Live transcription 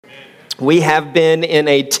We have been in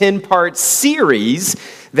a 10-part series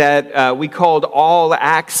that we called All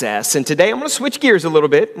Access. And today I'm going to switch gears a little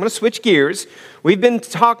bit. We've been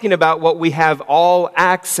talking about what we have all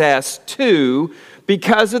access to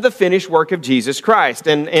because of the finished work of Jesus Christ.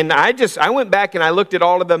 And I went back and I looked at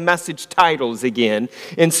all of the message titles again.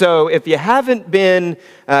 And so if you haven't been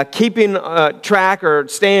keeping track or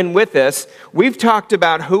staying with us, we've talked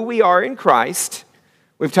about who we are in Christ.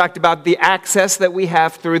 We've talked about the access that we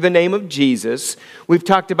have through the name of Jesus. We've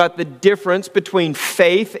talked about the difference between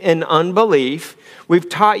faith and unbelief. We've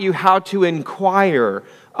taught you how to inquire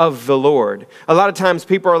of the Lord. A lot of times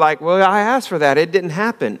people are like, well, I asked for that. It didn't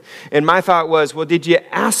happen. And my thought was, well, did you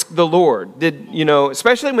ask the Lord?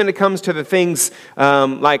 Especially when it comes to the things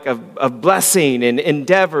like of blessing and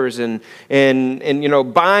endeavors and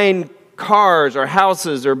buying cars or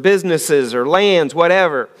houses or businesses or lands,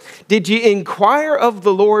 whatever. Did you inquire of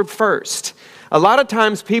the Lord first? A lot of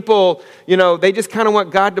times people, they just kind of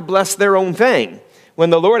want God to bless their own thing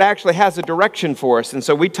when the Lord actually has a direction for us. And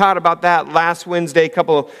so we taught about that last Wednesday,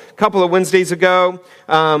 couple of Wednesdays ago.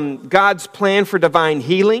 God's plan for divine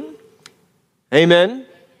healing. Amen.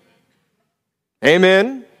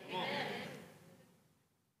 Amen.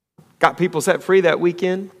 Got people set free that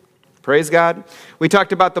weekend. Praise God. We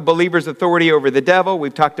talked about the believer's authority over the devil.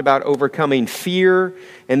 We've talked about overcoming fear.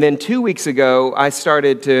 And then 2 weeks ago, I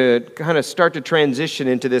started to transition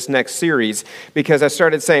into this next series because I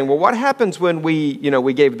started saying, well, what happens when we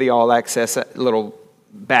gave the all access little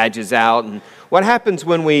badges out? And what happens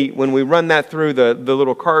when we run that through the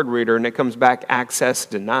little card reader and it comes back access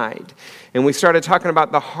denied? And we started talking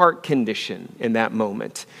about the heart condition in that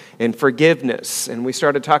moment and forgiveness. And we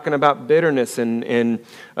started talking about bitterness and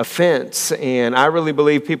offense. And I really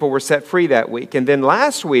believe people were set free that week. And then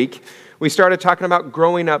last week, we started talking about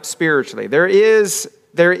growing up spiritually. There is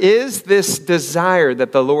this desire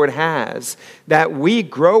that the Lord has that we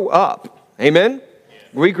grow up. Amen?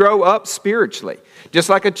 We grow up spiritually. Just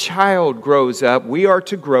like a child grows up, we are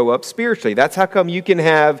to grow up spiritually. That's how come you can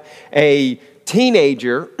have a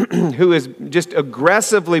teenager who is just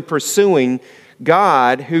aggressively pursuing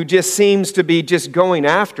God, who just seems to be just going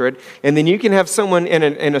after it. And then you can have someone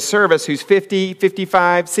in a service who's 50,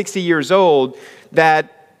 55, 60 years old that's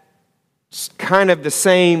kind of the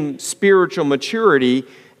same spiritual maturity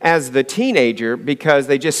as the teenager because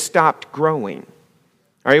they just stopped growing.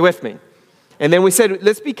 Are you with me? And then we said,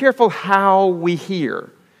 let's be careful how we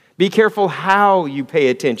hear. Be careful how you pay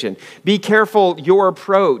attention. Be careful your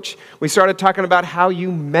approach. We started talking about how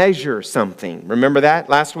you measure something. Remember that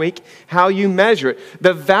last week? How you measure it.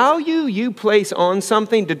 The value you place on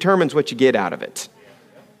something determines what you get out of it.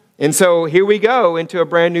 And so here we go into a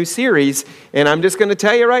brand new series. And I'm just going to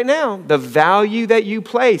tell you right now, the value that you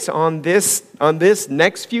place on this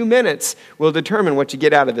next few minutes will determine what you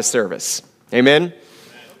get out of the service. Amen?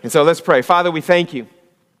 And so let's pray. Father, we thank you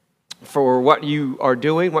for what you are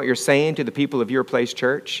doing, what you're saying to the people of Your Place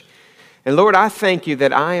Church. And Lord, I thank you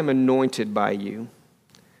that I am anointed by you.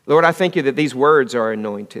 Lord, I thank you that these words are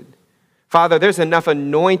anointed. Father, there's enough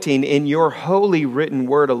anointing in your holy written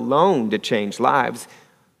word alone to change lives.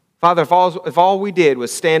 Father, if all we did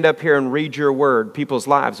was stand up here and read your word, people's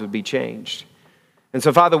lives would be changed. And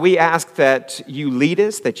so, Father, we ask that you lead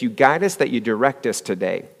us, that you guide us, that you direct us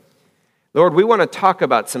today. Lord, we want to talk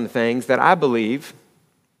about some things that I believe,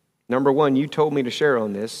 number one, you told me to share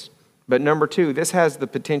on this, but number two, this has the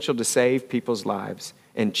potential to save people's lives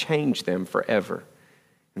and change them forever.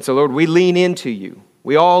 And so, Lord, we lean into you.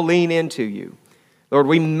 We all lean into you. Lord,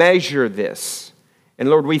 we measure this. And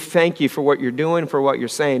Lord, we thank you for what you're doing, for what you're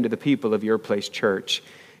saying to the people of Your Place Church.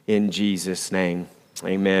 In Jesus' name,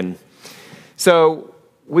 amen. So,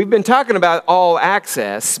 we've been talking about all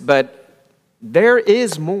access, but there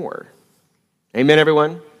is more. Amen,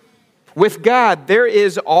 everyone? With God, there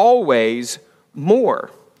is always more.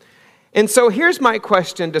 And so here's my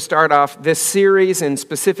question to start off this series and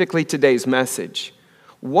specifically today's message.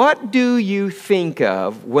 What do you think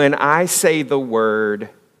of when I say the word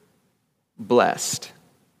blessed?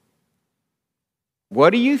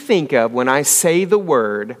 What do you think of when I say the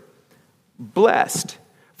word blessed?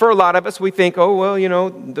 For a lot of us, we think, oh,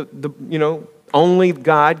 well, only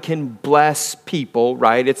God can bless people,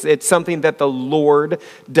 right? It's something that the Lord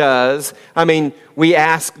does. I mean, we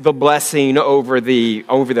ask the blessing over the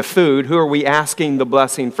food. Who are we asking the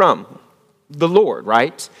blessing from? The Lord,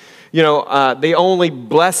 right? The only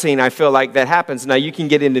blessing I feel like that happens. Now, you can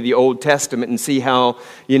get into the Old Testament and see how,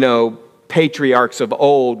 patriarchs of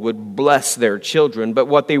old would bless their children. But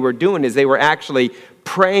what they were doing is they were actually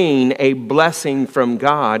praying a blessing from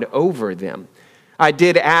God over them. I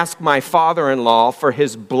did ask my father-in-law for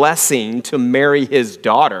his blessing to marry his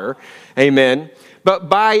daughter. Amen. But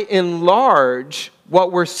by and large,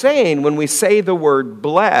 what we're saying when we say the word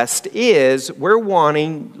blessed is we're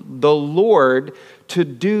wanting the Lord to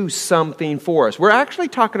do something for us. We're actually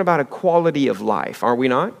talking about a quality of life, are we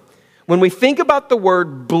not? When we think about the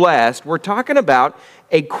word blessed, we're talking about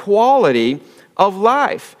a quality of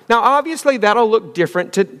life. Now, obviously, that'll look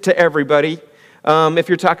different to everybody. If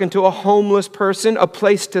you're talking to a homeless person, a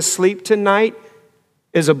place to sleep tonight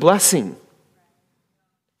is a blessing.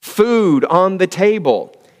 Food on the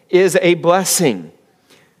table is a blessing.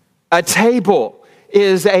 A table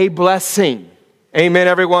is a blessing. Amen,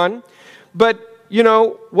 everyone? But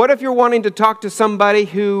what if you're wanting to talk to somebody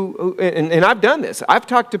who, and I've done this, I've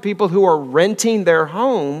talked to people who are renting their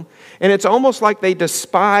home, and it's almost like they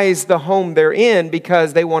despise the home they're in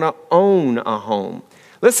because they want to own a home.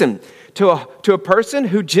 Listen, to a person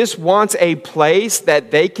who just wants a place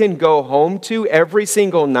that they can go home to every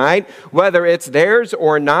single night, whether it's theirs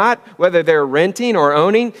or not, whether they're renting or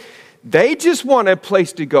owning, they just want a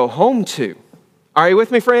place to go home to. Are you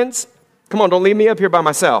with me, friends? Come on, don't leave me up here by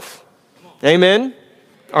myself. Amen?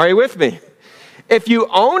 Are you with me? If you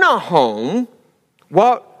own a home,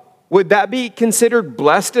 would that be considered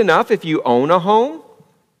blessed enough if you own a home?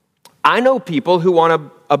 I know people who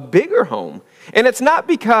want a bigger home. And it's not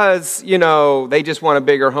because, they just want a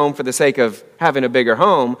bigger home for the sake of having a bigger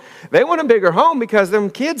home. They want a bigger home because them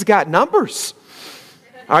kids got numbers.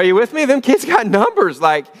 Are you with me? Them kids got numbers.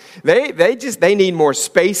 Like they need more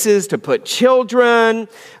spaces to put children.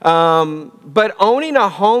 But owning a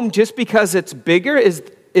home just because it's bigger,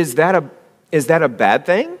 is that a bad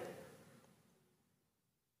thing?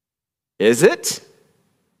 Is it?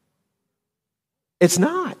 It's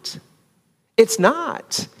not. It's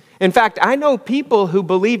not. In fact, I know people who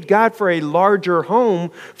believed God for a larger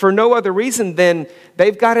home for no other reason than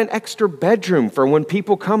they've got an extra bedroom for when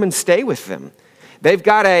people come and stay with them. They've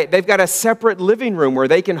got a separate living room where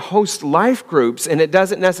they can host life groups, and it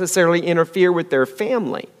doesn't necessarily interfere with their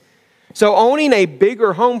family. So owning a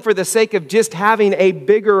bigger home for the sake of just having a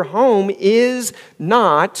bigger home is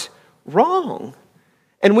not wrong.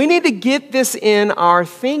 And we need to get this in our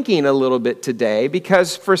thinking a little bit today,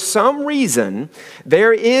 because for some reason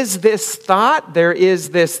there is this thought, there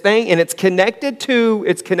is this thing, and it's connected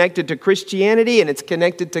to Christianity and it's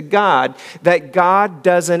connected to God, that God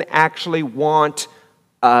doesn't actually want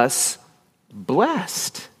us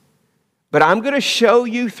blessed. But I'm going to show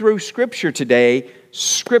you through Scripture today,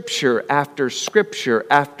 Scripture after Scripture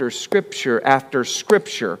after Scripture after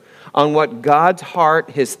Scripture, on what God's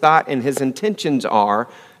heart, His thought, and His intentions are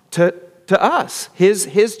to us,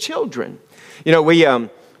 His children.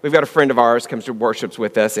 We've got a friend of ours comes to worships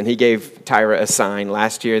with us, and he gave Tyra a sign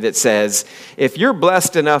last year that says, "If you're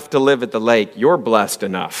blessed enough to live at the lake, you're blessed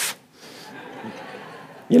enough."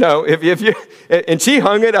 If you, and she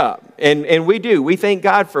hung it up, and we do. We thank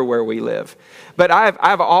God for where we live. But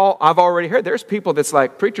I've already heard there's people that's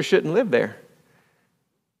like, preacher shouldn't live there.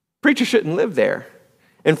 Preacher shouldn't live there.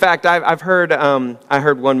 In fact, I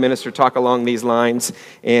heard one minister talk along these lines,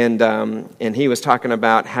 and he was talking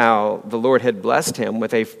about how the Lord had blessed him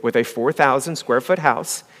with a 4,000 square foot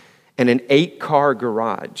house and an 8-car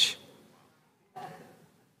garage.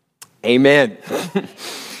 Amen.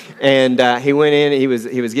 And he went in. He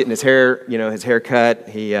was getting his hair, his hair cut.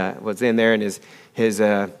 He was in there, and his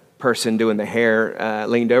person doing the hair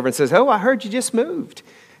leaned over and says, "Oh, I heard you just moved."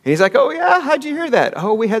 And he's like, "Oh yeah, how'd you hear that?"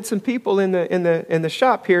 "Oh, we had some people in the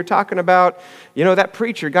shop here talking about, that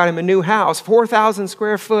preacher got him a new house, 4,000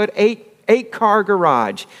 square foot, 8-car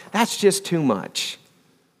garage. That's just too much.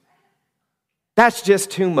 That's just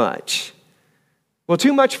too much." Well,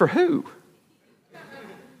 too much for who?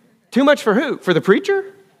 Too much for who? For the preacher?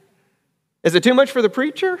 Is it too much for the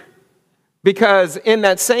preacher? Because in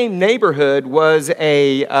that same neighborhood was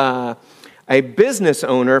a business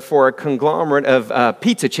owner for a conglomerate of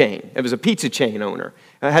pizza chain. It was a pizza chain owner.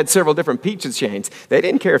 It had several different pizza chains. They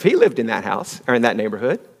didn't care if he lived in that house or in that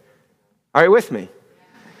neighborhood. Are you with me?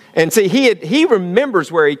 And see, he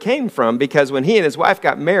remembers where he came from, because when he and his wife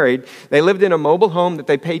got married, they lived in a mobile home that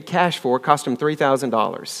they paid cash for. It cost them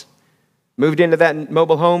 $3,000. Moved into that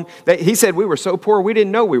mobile home. He said, "We were so poor, we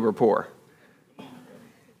didn't know we were poor."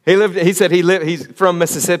 He's from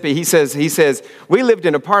Mississippi. He says, "We lived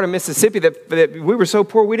in a part of Mississippi that we were so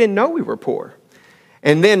poor we didn't know we were poor."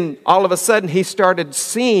 And then all of a sudden he started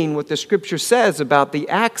seeing what the Scripture says about the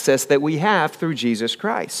access that we have through Jesus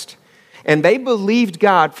Christ. And they believed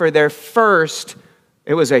God for their first,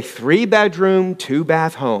 it was a 3-bedroom,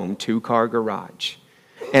 2-bath home, 2-car garage.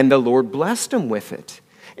 And the Lord blessed them with it.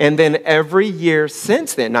 And then every year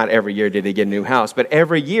since then, not every year did he get a new house, but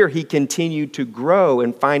every year he continued to grow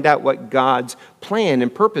and find out what God's plan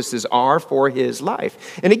and purposes are for his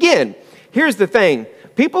life. And again, here's the thing.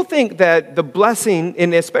 People think that the blessing,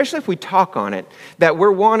 and especially if we talk on it, that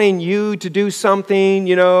we're wanting you to do something,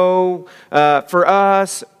 for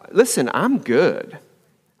us. Listen, I'm good.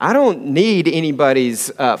 I don't need anybody's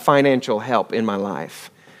financial help in my life.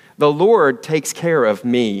 The Lord takes care of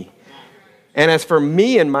me. And as for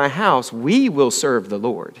me and my house, we will serve the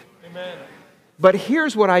Lord. Amen. But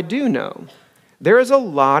here's what I do know. There is a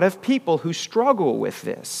lot of people who struggle with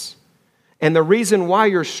this. And the reason why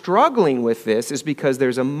you're struggling with this is because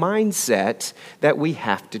there's a mindset that we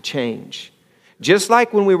have to change. Just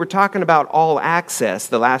like when we were talking about all access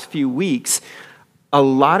the last few weeks, a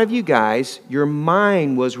lot of you guys, your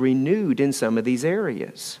mind was renewed in some of these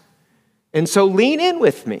areas. And so lean in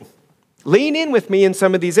with me. Lean in with me in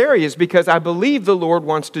some of these areas because I believe the Lord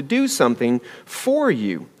wants to do something for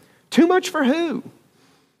you. Too much for who?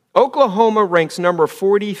 Oklahoma ranks number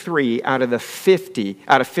 43 out of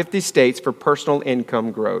 50 states for personal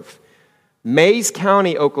income growth. Mayes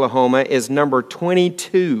County, Oklahoma is number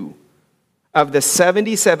 22 of the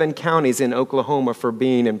 77 counties in Oklahoma for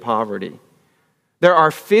being in poverty. There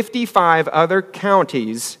are 55 other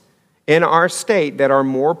counties in our state that are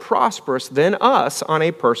more prosperous than us on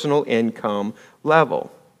a personal income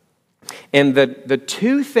level. And the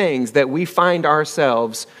two things that we find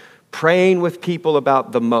ourselves praying with people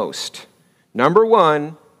about the most. Number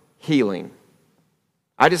one, healing.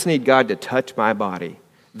 I just need God to touch my body.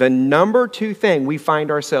 The number two thing we find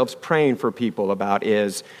ourselves praying for people about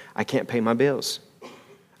is, I can't pay my bills.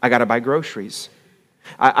 I got to buy groceries.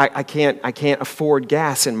 I can't afford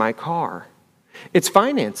gas in my car. It's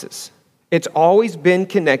finances. It's always been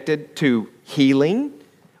connected to healing,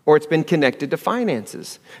 or it's been connected to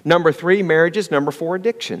finances. Number three, marriages. Number four,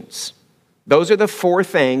 addictions. Those are the four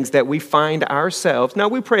things that we find ourselves. Now,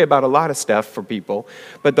 we pray about a lot of stuff for people,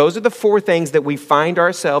 but those are the four things that we find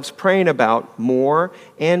ourselves praying about more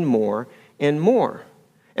and more and more.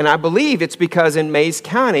 And I believe it's because in Mayes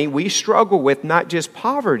County, we struggle with not just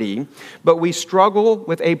poverty, but we struggle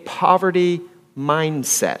with a poverty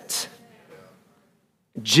mindset.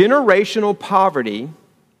 Generational poverty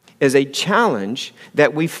is a challenge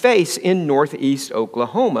that we face in Northeast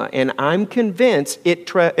Oklahoma, and I'm convinced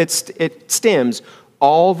it stems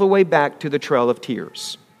all the way back to the Trail of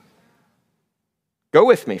Tears. Go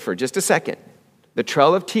with me for just a second. The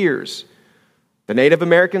Trail of Tears. The Native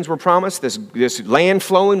Americans were promised this land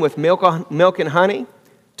flowing with milk and honey.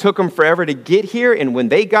 Took them forever to get here, and when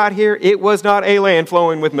they got here, it was not a land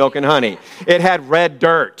flowing with milk and honey. It had red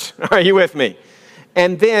dirt. Are you with me?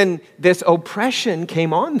 And then this oppression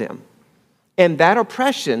came on them. And that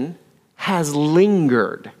oppression has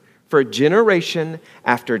lingered for generation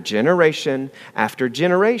after generation after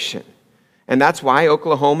generation. And that's why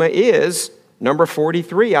Oklahoma is number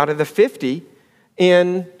 43 out of the 50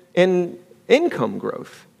 in income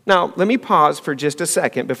growth. Now, let me pause for just a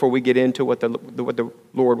second before we get into what the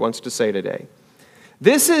Lord wants to say today.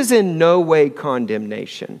 This is in no way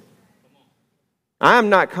condemnation. I'm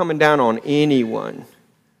not coming down on anyone.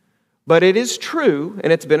 But it is true,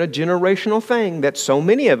 and it's been a generational thing, that so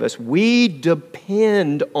many of us, we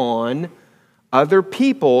depend on other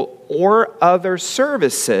people or other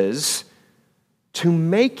services to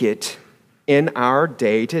make it in our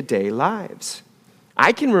day-to-day lives.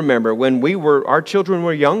 I can remember when our children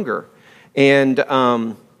were younger, and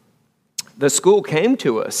the school came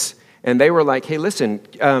to us, and they were like, hey, listen,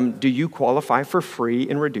 do you qualify for free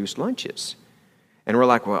and reduced lunches? And we're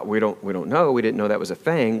like, well, we don't know. We didn't know that was a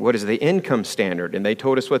thing. What is the income standard? And they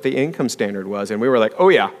told us what the income standard was. And we were like, oh,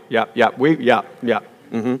 yeah.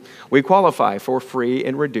 We qualify for free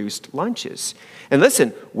and reduced lunches. And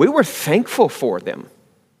listen, we were thankful for them.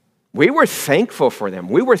 We were thankful for them.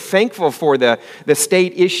 We were thankful for the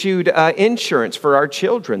state-issued insurance for our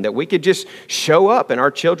children, that we could just show up and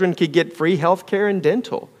our children could get free health care and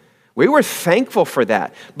dental. We were thankful for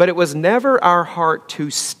that. But it was never our heart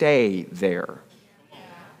to stay there.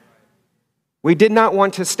 We did not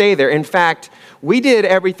want to stay there. In fact, we did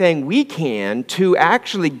everything we can to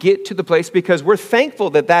actually get to the place because we're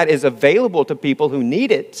thankful that that is available to people who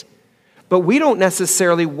need it. But we don't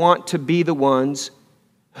necessarily want to be the ones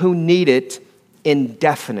who need it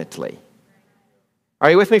indefinitely.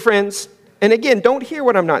 Are you with me, friends? And again, don't hear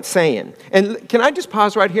what I'm not saying. And can I just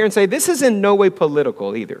pause right here and say, this is in no way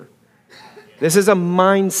political either. This is a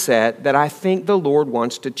mindset that I think the Lord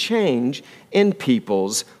wants to change in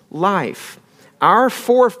people's life. Our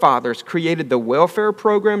forefathers created the welfare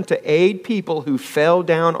program to aid people who fell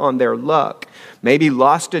down on their luck, maybe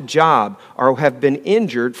lost a job, or have been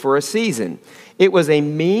injured for a season. It was a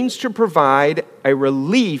means to provide a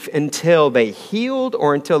relief until they healed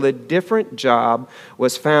or until a different job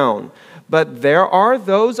was found. But there are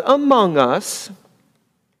those among us,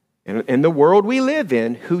 in the world we live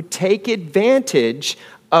in, who take advantage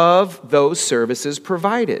of those services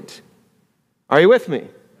provided. Are you with me?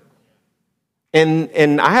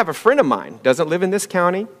 And I have a friend of mine, doesn't live in this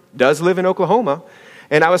county, does live in Oklahoma,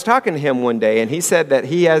 and I was talking to him one day, and he said that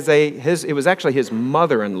he has it was actually his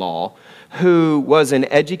mother-in-law who was an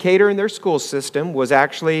educator in their school system, was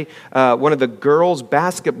actually one of the girls'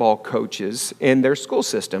 basketball coaches in their school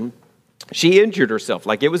system. She injured herself,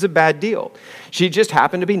 like it was a bad deal. She just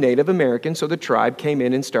happened to be Native American, so the tribe came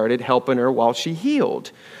in and started helping her while she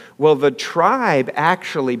healed. Well, the tribe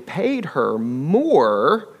actually paid her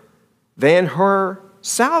more than her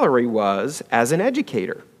salary was as an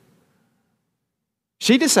educator.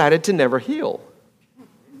 She decided to never heal.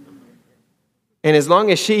 And as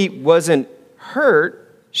long as she wasn't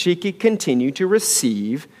hurt, she could continue to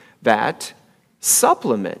receive that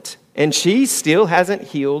supplement. And she still hasn't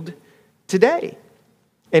healed today.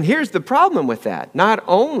 And here's the problem with that. Not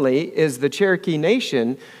only is the Cherokee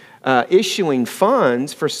Nation issuing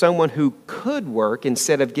funds for someone who could work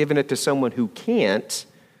instead of giving it to someone who can't,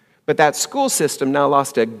 but that school system now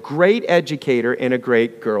lost a great educator and a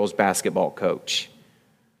great girls basketball coach.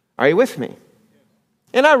 Are you with me?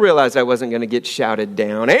 And I realized I wasn't going to get shouted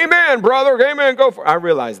down. Amen, brother. Amen. Go for it. I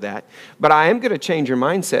realized that. But I am going to change your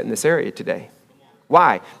mindset in this area today.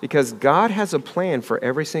 Why? Because God has a plan for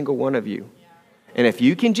every single one of you. And if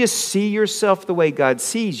you can just see yourself the way God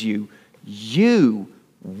sees you, you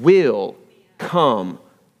will come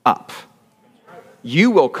up.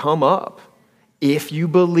 You will come up if you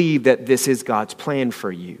believe that this is God's plan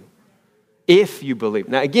for you. If you believe.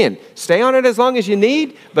 Now again, stay on it as long as you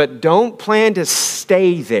need, but don't plan to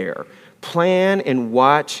stay there. Plan and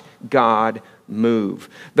watch God move.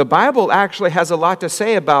 The Bible actually has a lot to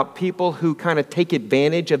say about people who kind of take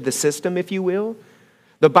advantage of the system, if you will.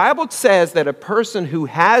 The Bible says that a person who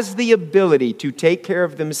has the ability to take care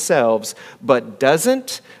of themselves but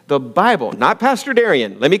doesn't, the Bible, not Pastor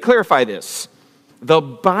Darian, let me clarify this. The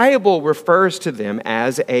Bible refers to them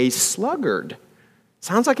as a sluggard.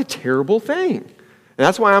 Sounds like a terrible thing. And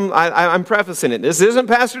that's why I'm prefacing it. This isn't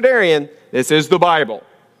Pastor Darian. This is the Bible.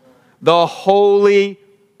 The Holy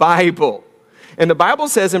Bible. And the Bible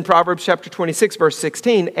says in Proverbs chapter 26, verse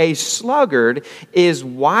 16, a sluggard is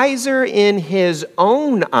wiser in his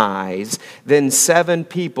own eyes than 7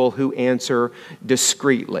 people who answer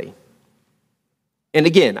discreetly. And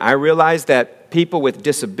again, I realize that people with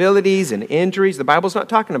disabilities and injuries, the Bible's not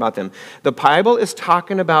talking about them. The Bible is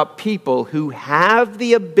talking about people who have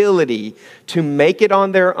the ability to make it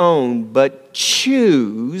on their own, but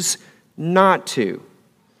choose not to.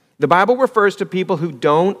 The Bible refers to people who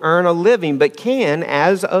don't earn a living, but can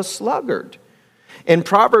as a sluggard. In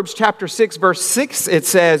Proverbs chapter 6, verse 6, it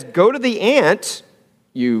says, go to the ant,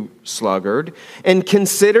 you sluggard, and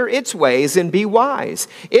consider its ways and be wise.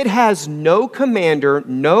 It has no commander,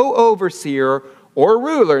 no overseer, or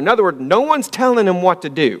ruler. In other words, no one's telling him what to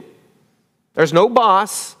do. There's no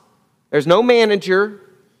boss. There's no manager,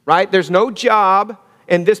 right? There's no job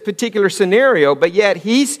in this particular scenario, but yet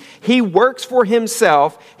he works for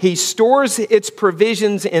himself. He stores its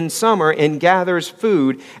provisions in summer and gathers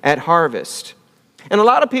food at harvest. And a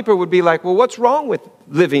lot of people would be like, well, what's wrong with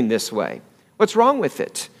living this way? What's wrong with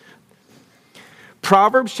it?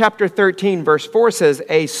 Proverbs chapter 13, verse 4 says,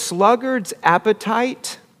 a sluggard's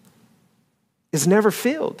appetite is never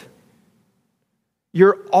filled.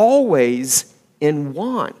 You're always in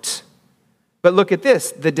want. But look at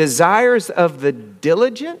this. The desires of the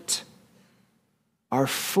diligent are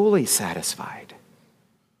fully satisfied.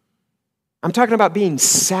 I'm talking about being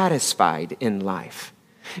satisfied in life.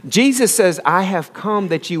 Jesus says, I have come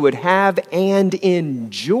that you would have and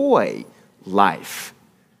enjoy life.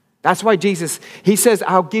 That's why Jesus, he says,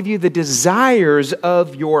 I'll give you the desires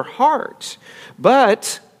of your heart.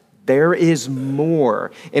 But there is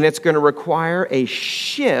more, and it's going to require a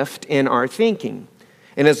shift in our thinking.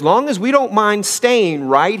 And as long as we don't mind staying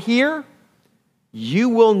right here, you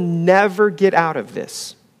will never get out of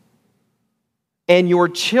this. And your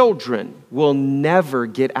children will never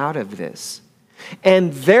get out of this.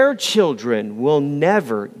 And their children will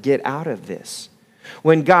never get out of this.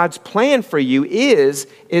 When God's plan for you is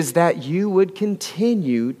that you would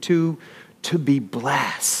continue to be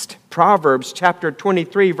blessed. Proverbs chapter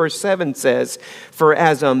 23, verse 7 says, for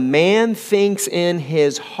as a man thinks in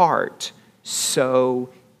his heart, so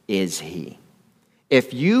is he.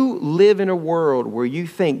 If you live in a world where you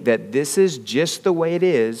think that this is just the way it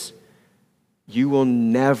is, you will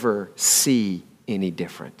never see any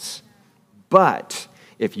difference. But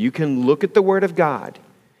if you can look at the Word of God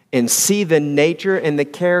and see the nature and the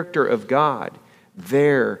character of God,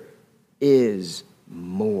 there is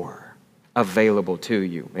more available to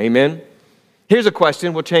you. Amen? Here's a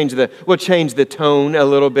question. We'll change the tone a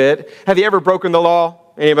little bit. Have you ever broken the law?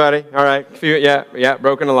 Anybody? All right. Yeah,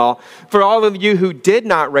 broken the law. For all of you who did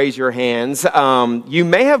not raise your hands, you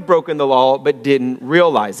may have broken the law but didn't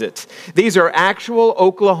realize it. These are actual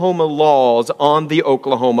Oklahoma laws on the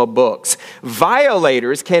Oklahoma books.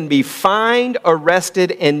 Violators can be fined,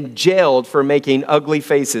 arrested, and jailed for making ugly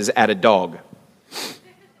faces at a dog.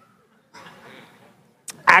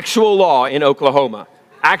 Actual law in Oklahoma.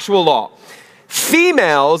 Actual law.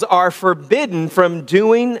 Females are forbidden from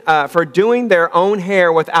doing their own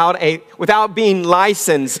hair without being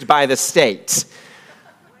licensed by the state.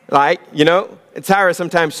 Like, Tyra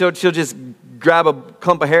sometimes she'll just grab a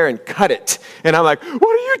clump of hair and cut it, and I'm like, "What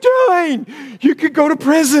are you doing? You could go to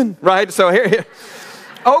prison, right?" So here.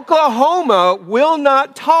 Oklahoma will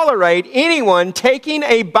not tolerate anyone taking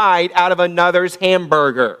a bite out of another's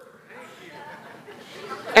hamburger.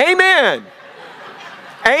 Amen.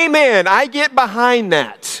 Amen. I get behind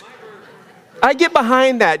that.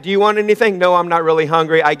 Do you want anything? No, I'm not really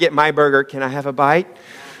hungry. I get my burger. Can I have a bite?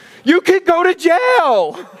 You could go to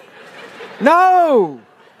jail. No.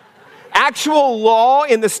 Actual law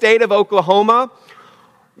in the state of Oklahoma,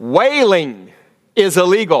 whaling is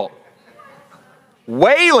illegal.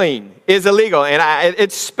 Whaling is illegal. And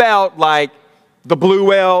it's spelled like the blue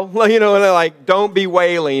whale, like don't be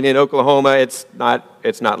whaling in Oklahoma. It's not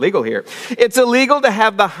legal here. It's illegal to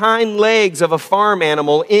have the hind legs of a farm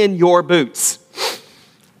animal in your boots.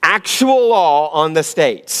 Actual law on the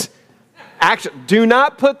states. Do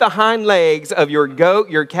not put the hind legs of your goat,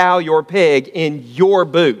 your cow, your pig in your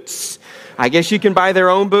boots. I guess you can buy their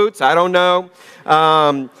own boots. I don't know.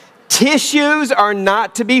 Tissues are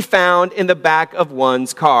not to be found in the back of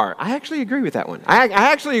one's car. I actually agree with that one. I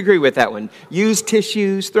actually agree with that one. Used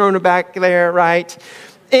tissues thrown back there, right?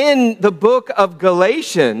 In the book of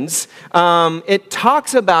Galatians, it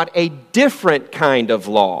talks about a different kind of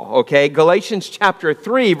law, okay? Galatians chapter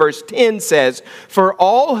 3, verse 10 says, "For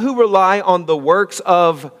all who rely on the works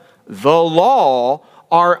of the law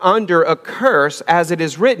are under a curse, as it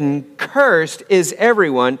is written, cursed is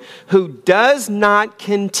everyone who does not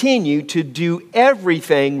continue to do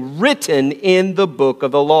everything written in the book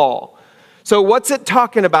of the law." So what's it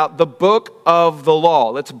talking about, the book of the law?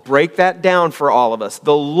 Let's break that down for all of us.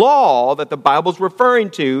 The law that the Bible's referring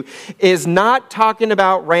to is not talking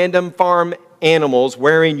about random farm animals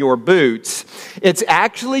wearing your boots. It's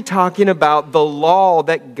actually talking about the law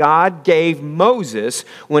that God gave Moses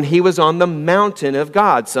when he was on the mountain of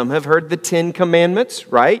God. Some have heard the 10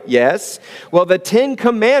 Commandments, right? Yes. Well, the 10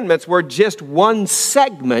 Commandments were just one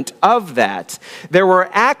segment of that. There were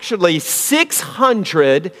actually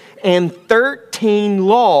 613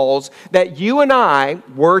 laws that you and I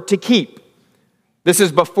were to keep. This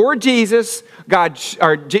is before Jesus.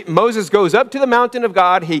 Moses goes up to the mountain of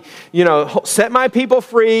God. He, set my people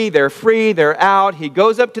free. They're out. He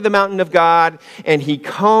goes up to the mountain of God and he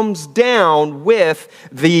comes down with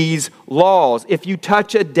these laws. If you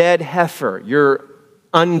touch a dead heifer, you're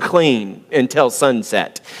unclean until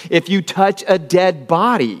sunset. If you touch a dead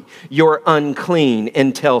body, you're unclean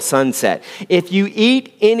until sunset. If you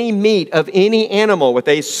eat any meat of any animal with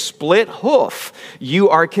a split hoof, you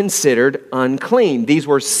are considered unclean. These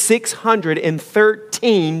were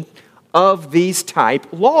 613 of these type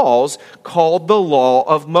laws called the law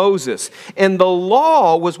of Moses. And the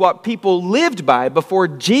law was what people lived by before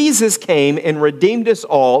Jesus came and redeemed us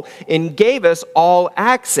all and gave us all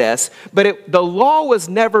access. But the law was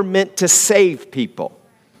never meant to save people.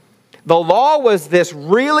 The law was this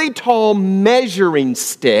really tall measuring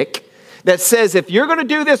stick that says if you're going to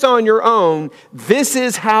do this on your own, this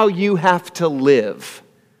is how you have to live.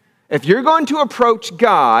 If you're going to approach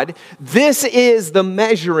God, this is the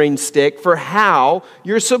measuring stick for how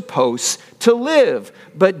you're supposed to live.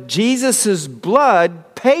 But Jesus'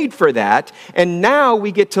 blood paid for that, and now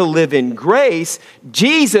we get to live in grace.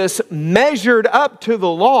 Jesus measured up to the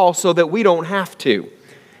law so that we don't have to.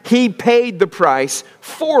 He paid the price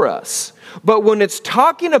for us. But when it's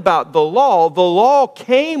talking about the law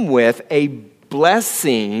came with a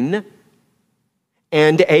blessing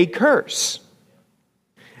and a curse.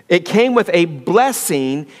 It came with a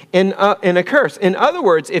blessing and a curse. In other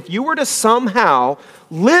words, if you were to somehow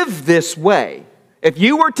live this way, if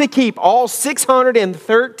you were to keep all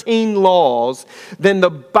 613 laws, then the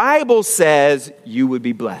Bible says you would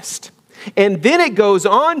be blessed. And then it goes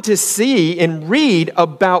on to see and read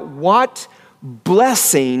about what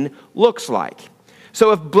blessing looks like.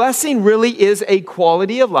 So if blessing really is a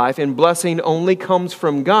quality of life and blessing only comes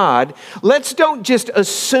from God, let's don't just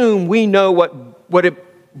assume we know what it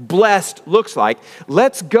blessed looks like.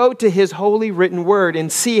 Let's go to his holy written word and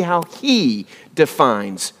see how he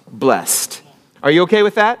defines blessed. Are you okay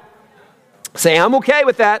with that? Say, I'm okay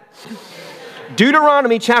with that.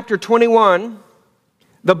 Deuteronomy chapter 21,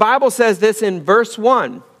 the Bible says this in verse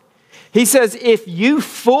 1. He says, if you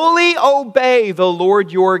fully obey the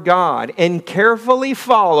Lord your God and carefully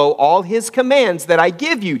follow all his commands that I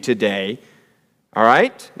give you today, all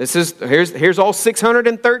right, here's all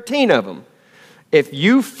 613 of them. If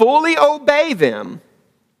you fully obey them,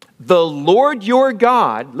 the Lord your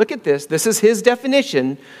God, look at this is his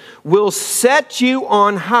definition, will set you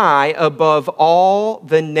on high above all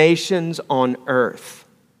the nations on earth.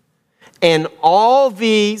 And all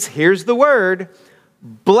these, here's the word,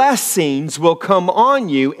 blessings will come on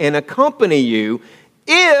you and accompany you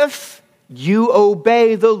if you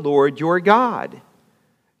obey the Lord your God.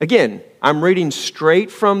 Again, I'm reading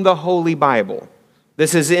straight from the Holy Bible.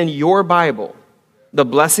 This is in your Bible. The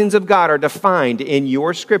blessings of God are defined in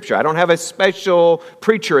your scripture. I don't have a special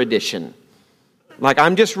preacher edition. Like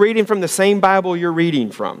I'm just reading from the same Bible you're reading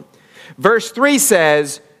from. Verse 3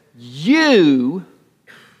 says, you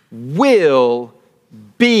will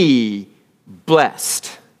be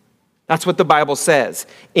blessed. That's what the Bible says.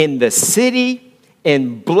 In the city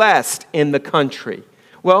and blessed in the country.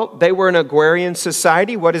 Well, they were an agrarian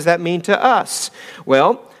society. What does that mean to us?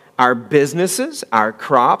 Well, our businesses, our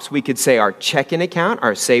crops, we could say our checking account,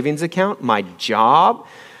 our savings account, my job.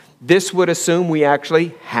 This would assume we actually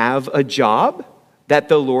have a job that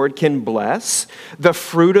the Lord can bless. The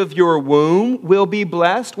fruit of your womb will be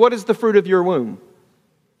blessed. What is the fruit of your womb?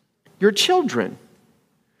 Your children.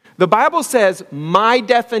 The Bible says my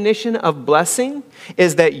definition of blessing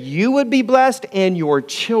is that you would be blessed and your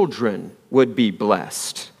children would be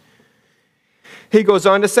blessed. He goes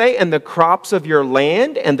on to say, and the crops of your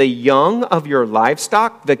land and the young of your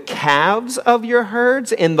livestock, the calves of your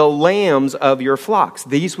herds and the lambs of your flocks.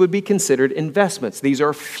 These would be considered investments. These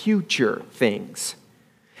are future things.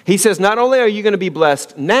 He says, not only are you going to be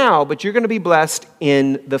blessed now, but you're going to be blessed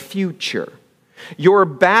in the future. Your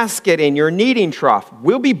basket and your kneading trough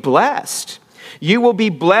will be blessed. You will be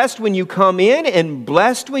blessed when you come in and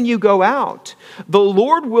blessed when you go out. The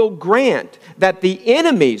Lord will grant that the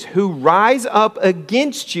enemies who rise up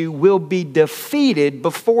against you will be defeated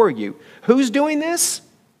before you. Who's doing this?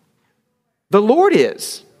 The Lord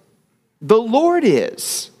is. The Lord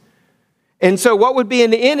is. And so what would be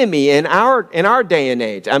an enemy in our day and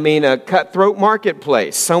age? I mean, a cutthroat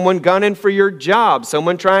marketplace, someone gunning for your job,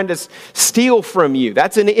 someone trying to steal from you.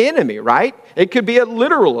 That's an enemy, right? It could be a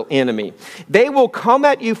literal enemy. They will come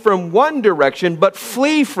at you from one direction, but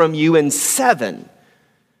flee from you in 7.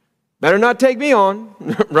 Better not take me on,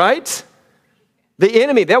 right? The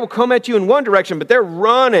enemy, they will come at you in one direction, but they're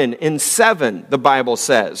running in 7, the Bible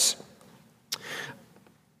says.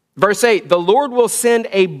 Verse 8, the Lord will send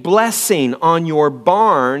a blessing on your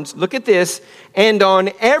barns, look at this, and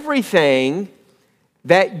on everything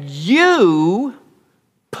that you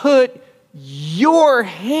put your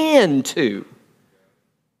hand to.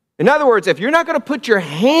 In other words, if you're not going to put your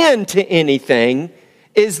hand to anything,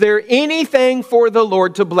 is there anything for the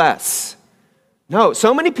Lord to bless? No,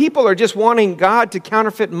 so many people are just wanting God to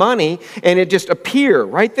counterfeit money and it just appear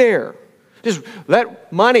right there. Just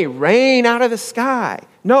let money rain out of the sky.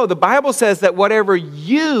 No, the Bible says that whatever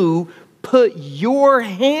you put your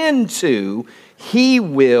hand to, he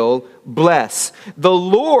will bless. The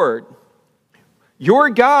Lord,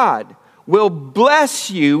 your God, will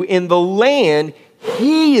bless you in the land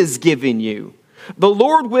he is giving you. The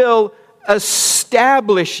Lord will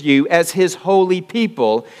establish you as his holy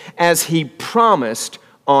people as he promised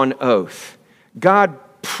on oath. God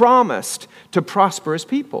promised to prosper his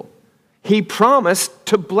people. He promised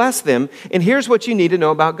to bless them. And here's what you need to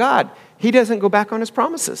know about God. He doesn't go back on his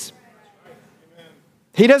promises.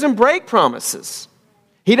 He doesn't break promises.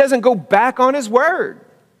 He doesn't go back on his word.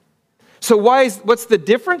 So what's the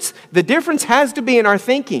difference? The difference has to be in our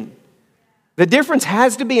thinking. The difference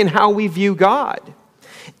has to be in how we view God.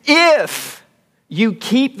 If you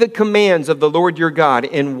keep the commands of the Lord your God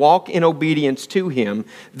and walk in obedience to him,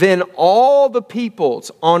 then all the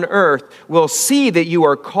peoples on earth will see that you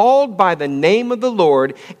are called by the name of the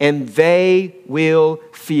Lord, and they will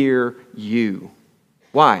fear you.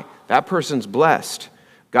 Why? That person's blessed.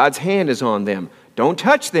 God's hand is on them. Don't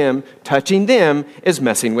touch them. Touching them is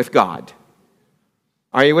messing with God.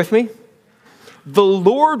 Are you with me? The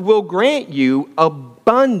Lord will grant you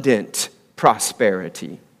abundant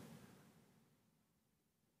prosperity.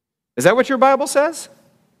 Is that what your Bible says?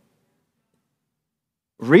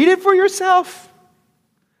 Read it for yourself.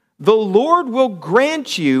 The Lord will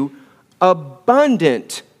grant you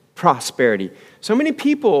abundant prosperity. So many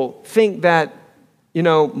people think that,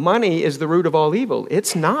 money is the root of all evil.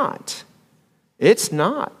 It's not. It's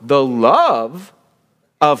not. The love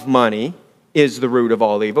of money is the root of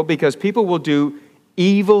all evil because people will do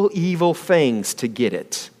evil things to get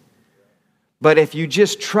it. But if you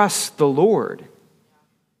just trust the Lord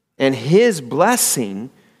and His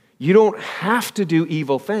blessing, you don't have to do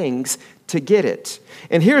evil things to get it.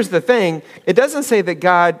 And here's the thing. It doesn't say that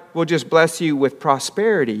God will just bless you with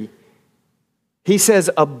prosperity. He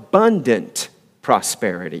says abundant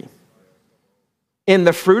prosperity. In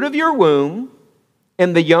the fruit of your womb,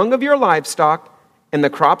 in the young of your livestock, in the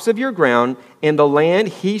crops of your ground, in the land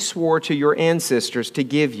He swore to your ancestors to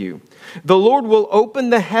give you. The Lord will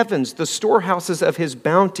open the heavens, the storehouses of His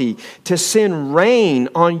bounty, to send rain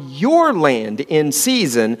on your land in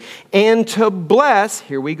season, and to bless,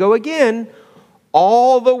 here we go again,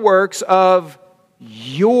 all the works of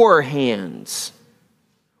your hands.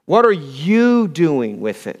 What are you doing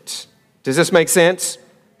with it? Does this make sense?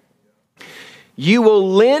 You will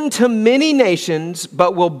lend to many nations,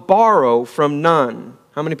 but will borrow from none.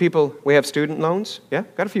 How many people, we have student loans? Yeah,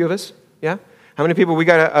 got a few of us. Yeah. How many people, we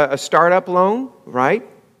got a startup loan? Right.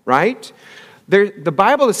 The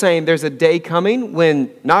Bible is saying there's a day coming when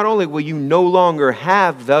not only will you no longer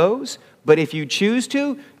have those, but if you choose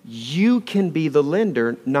to, you can be the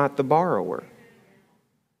lender, not the borrower.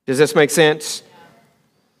 Does this make sense?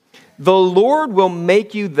 The Lord will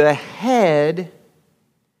make you the head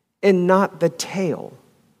and not the tail.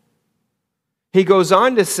 He goes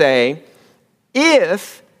on to say,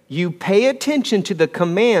 if you pay attention to the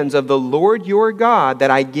commands of the Lord your God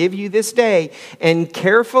that I give you this day and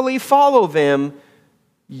carefully follow them,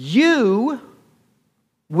 you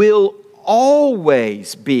will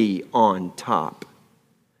always be on top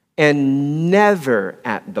and never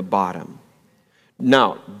at the bottom.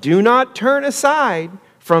 Now, do not turn aside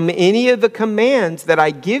from any of the commands that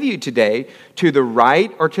I give you today to the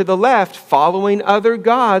right or to the left, following other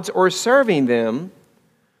gods or serving them.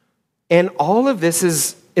 And all of this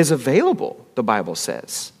is available, the Bible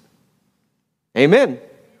says. Amen.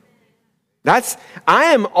 I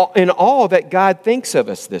am in awe that God thinks of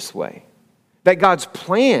us this way. That God's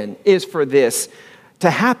plan is for this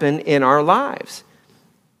to happen in our lives.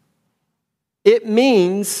 It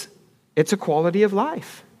means it's a quality of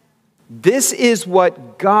life. This is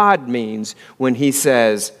what God means when He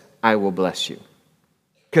says, I will bless you.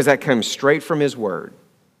 Because that comes straight from His word.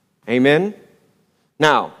 Amen?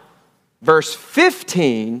 Now, verse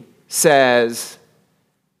 15 says,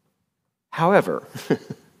 however,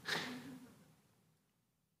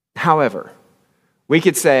 we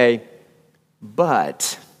could say,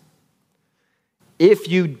 but if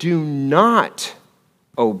you do not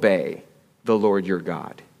obey the Lord your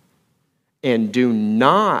God and do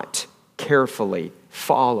not carefully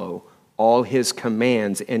follow all His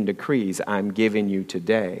commands and decrees I'm giving you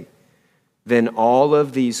today, then all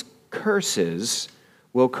of these curses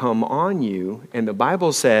will come on you. And the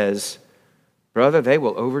Bible says, brother, they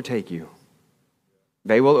will overtake you.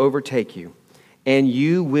 They will overtake you. And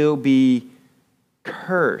you will be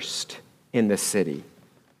cursed in the city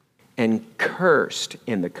and cursed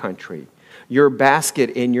in the country. Your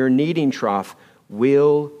basket and your kneading trough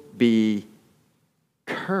will be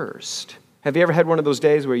cursed. Have you ever had one of those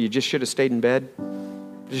days where you just should have stayed in bed?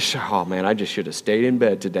 I just should have stayed in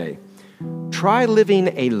bed today. Try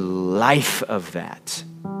living a life of that.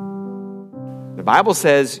 The Bible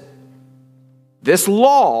says this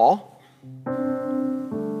law,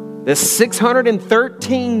 the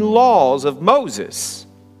 613 laws of Moses,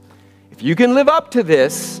 if you can live up to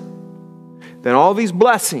this, then all these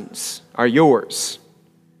blessings are yours.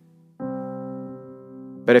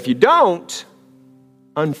 But if you don't,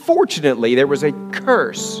 unfortunately, there was a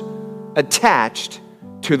curse attached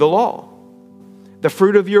to the law. The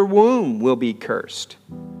fruit of your womb will be cursed.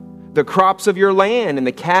 The crops of your land and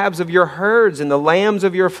the calves of your herds and the lambs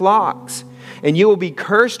of your flocks. And you will be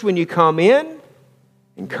cursed when you come in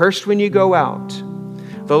and cursed when you go out.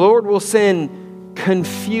 The Lord will send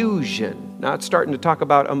confusion. Now it's starting to talk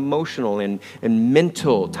about emotional and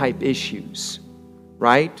mental type issues,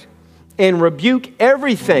 right? And rebuke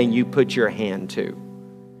everything you put your hand to,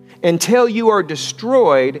 until you are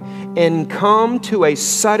destroyed and come to a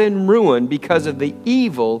sudden ruin because of the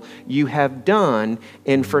evil you have done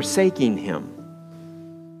in forsaking Him.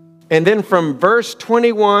 And then from verse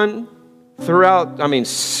 21 throughout,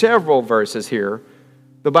 several verses here,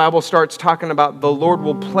 the Bible starts talking about the Lord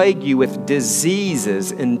will plague you with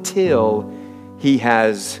diseases until he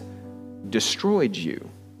has destroyed you.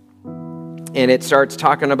 And it starts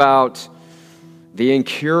talking about the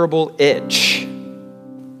incurable itch,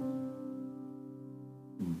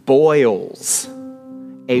 boils,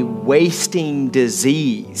 a wasting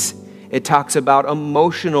disease. It talks about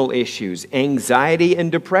emotional issues. Anxiety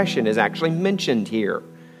and depression is actually mentioned here.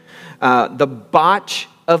 The botch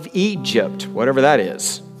of Egypt, whatever that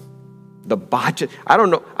is. The botch. I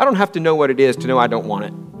don't know. I don't have to know what it is to know I don't want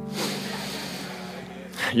it.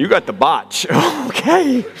 You got the botch.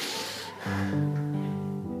 Okay.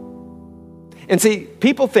 And see,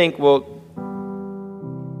 people think, well,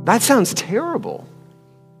 that sounds terrible.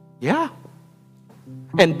 Yeah.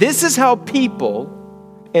 And this is how people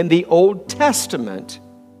in the Old Testament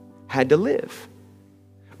had to live.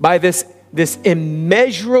 By this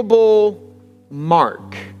immeasurable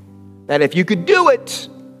mark that if you could do it,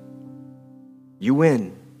 you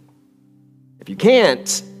win. If you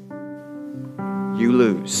can't, you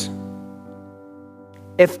lose.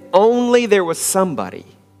 If only there was somebody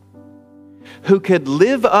who could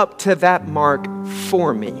live up to that mark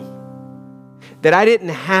for me, that I didn't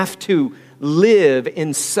have to live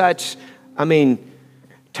in such,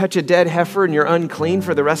 touch a dead heifer and you're unclean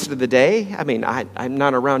for the rest of the day. I'm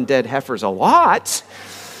not around dead heifers a lot,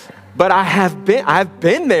 but I've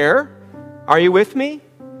been there. Are you with me?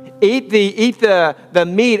 Eat the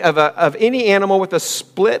meat of any animal with a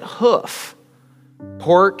split hoof.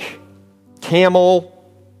 Pork, camel.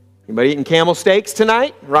 Anybody eating camel steaks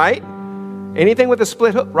tonight? Right? Anything with a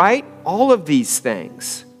split hoof, right? All of these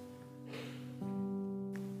things.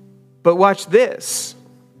 But watch this.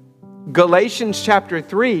 Galatians chapter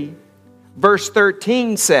 3, verse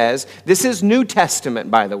 13 says, this is New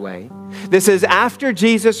Testament, by the way. This is after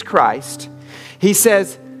Jesus Christ. He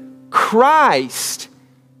says, Christ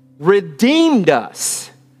redeemed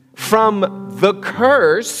us from the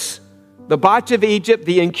curse, the botch of Egypt,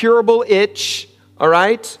 the incurable itch, all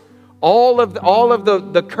right? All of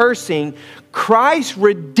the cursing. Christ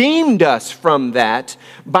redeemed us from that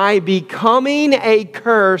by becoming a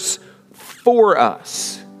curse for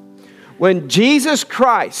us. When Jesus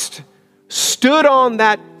Christ stood on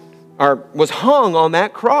that, or was hung on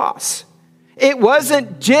that cross, it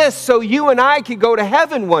wasn't just so you and I could go to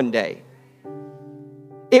heaven one day.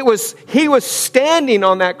 He was standing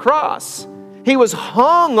on that cross. He was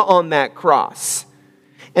hung on that cross.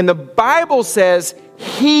 And the Bible says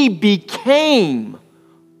he became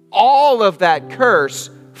all of that curse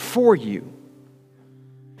for you.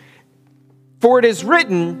 For it is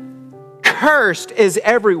written, cursed is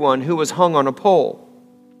everyone who was hung on a pole.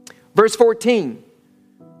 Verse 14,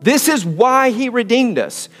 this is why he redeemed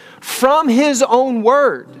us. From his own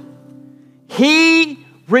word, he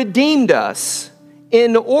redeemed us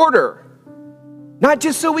in order, not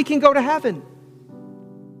just so we can go to heaven,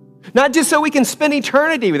 not just so we can spend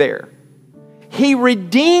eternity there. He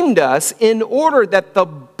redeemed us in order that the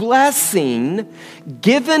blessing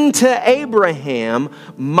given to Abraham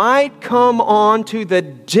might come on to the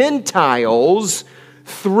Gentiles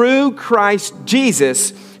through Christ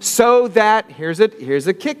Jesus, so that, here's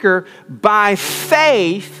a kicker, by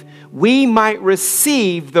faith we might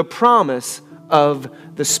receive the promise of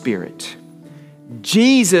the Spirit.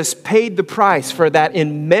 Jesus paid the price for that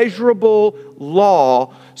immeasurable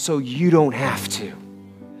law so you don't have to.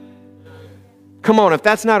 Come on, if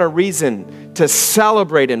that's not a reason to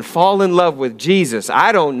celebrate and fall in love with Jesus,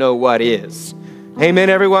 I don't know what is. Amen,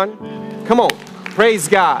 everyone? Come on. Praise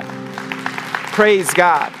God. Praise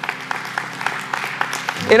God.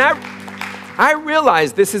 And I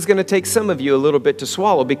realize this is going to take some of you a little bit to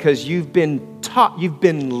swallow because you've been taught, you've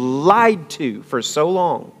been lied to for so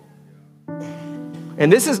long.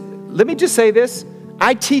 And this is, let me just say this,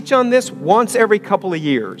 I teach on this once every couple of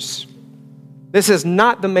years. This is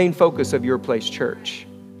not the main focus of Your Place Church.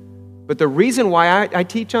 But the reason why I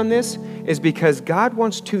teach on this is because God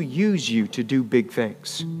wants to use you to do big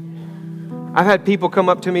things. I've had people come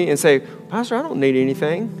up to me and say, Pastor, I don't need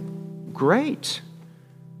anything. Great.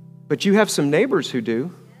 But you have some neighbors who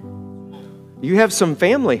do. You have some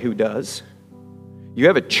family who does. You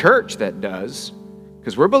have a church that does.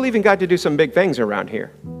 Because we're believing God to do some big things around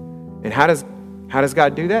here. And how does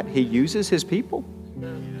God do that? He uses His people.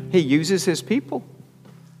 He uses His people.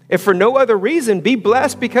 If for no other reason, be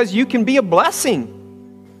blessed because you can be a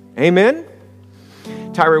blessing. Amen?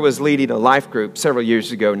 Tyra was leading a life group several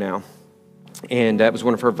years ago now. And that was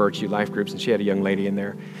one of her virtue life groups. And she had a young lady in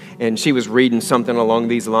there. And she was reading something along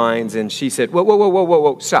these lines. And she said,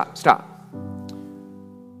 whoa, stop.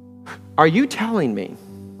 Are you telling me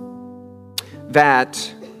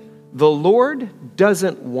that the Lord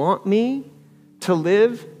doesn't want me to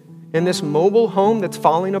live in this mobile home that's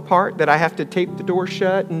falling apart, that I have to tape the door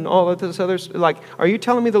shut and all of this other stuff. Like, are you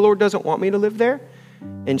telling me the Lord doesn't want me to live there?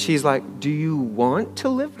 And she's like, do you want to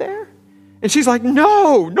live there? And she's like,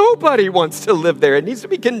 no, nobody wants to live there. It needs to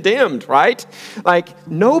be condemned, right? Like,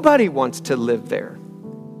 nobody wants to live there.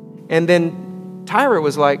 And then Tyra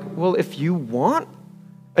was like, well, if you want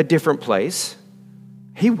a different place,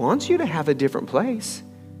 he wants you to have a different place.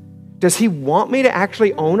 Does he want me to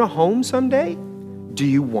actually own a home someday? Do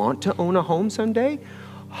you want to own a home someday?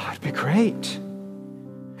 Oh, it'd be great.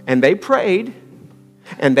 And they prayed,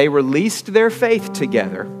 and they released their faith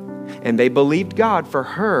together, and they believed God for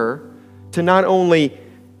her to not only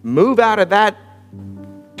move out of that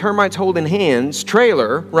termites holding hands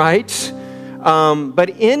trailer, right? But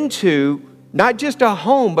into not just a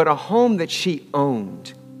home, but a home that she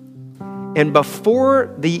owned. And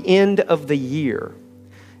before the end of the year,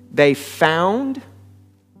 they found,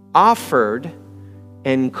 offered,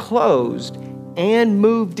 and closed and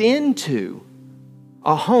moved into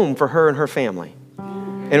a home for her and her family.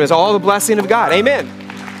 And it was all the blessing of God. Amen.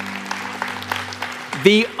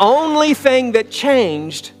 The only thing that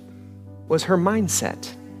changed was her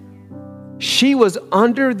mindset. She was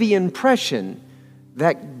under the impression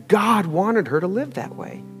that God wanted her to live that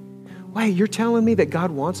way. Wait, you're telling me that God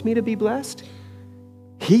wants me to be blessed?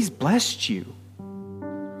 He's blessed you.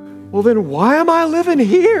 Well, then why am I living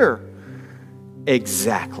here?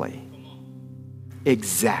 Exactly.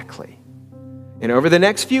 And over the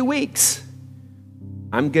next few weeks,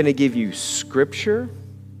 I'm going to give you scripture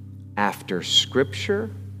after scripture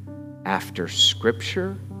after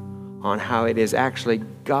scripture on how it is actually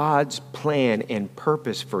God's plan and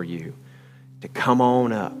purpose for you to come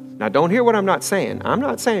on up. Now, don't hear what I'm not saying. I'm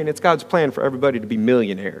not saying it's God's plan for everybody to be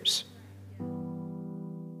millionaires.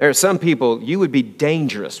 There are some people, you would be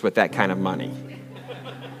dangerous with that kind of money.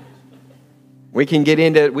 We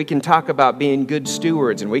can talk about being good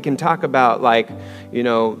stewards, and we can talk about,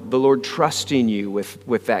 the Lord trusting you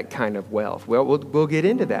with that kind of wealth. Well, we'll get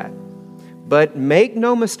into that. But make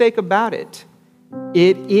no mistake about it.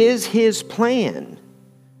 It is his plan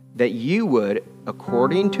that you would,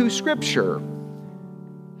 according to Scripture,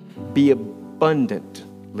 be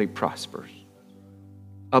abundantly prosperous.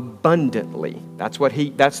 Abundantly.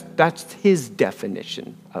 That's his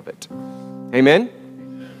definition of it. Amen?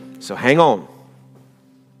 So hang on.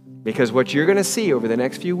 Because what you're going to see over the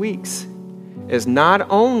next few weeks is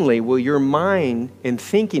not only will your mind and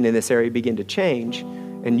thinking in this area begin to change,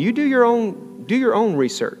 and you do your own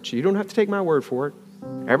research. You don't have to take my word for it.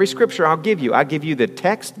 Every scripture I'll give you the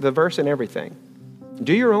text, the verse, and everything.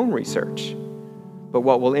 Do your own research. But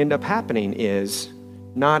what will end up happening is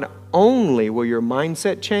not only will your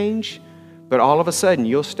mindset change, but all of a sudden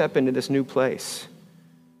you'll step into this new place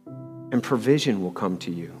and provision will come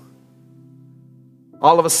to you.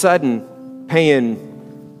 All of a sudden, paying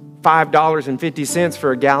 $5.50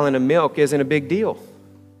 for a gallon of milk isn't a big deal.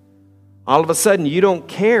 All of a sudden, you don't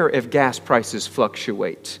care if gas prices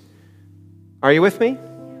fluctuate. Are you with me?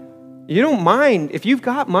 You don't mind. If you've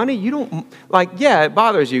got money, you don't, it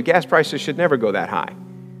bothers you. Gas prices should never go that high.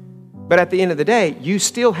 But at the end of the day, you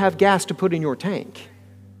still have gas to put in your tank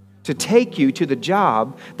to take you to the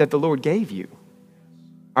job that the Lord gave you.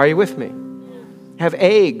 Are you with me? Have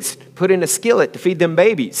eggs put in a skillet to feed them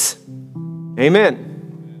babies. Amen.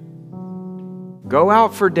 Go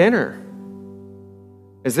out for dinner.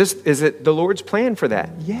 Is it the Lord's plan for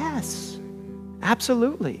that? Yes,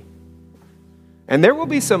 absolutely. And there will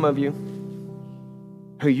be some of you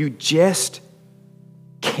who you just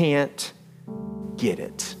can't get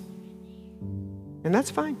it. And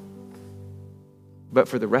that's fine. But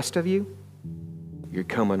for the rest of you, you're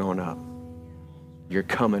coming on up. You're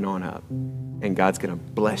coming on up. And God's going to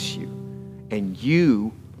bless you. And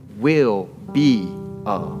you will be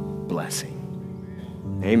a blessing.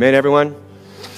 Amen, everyone.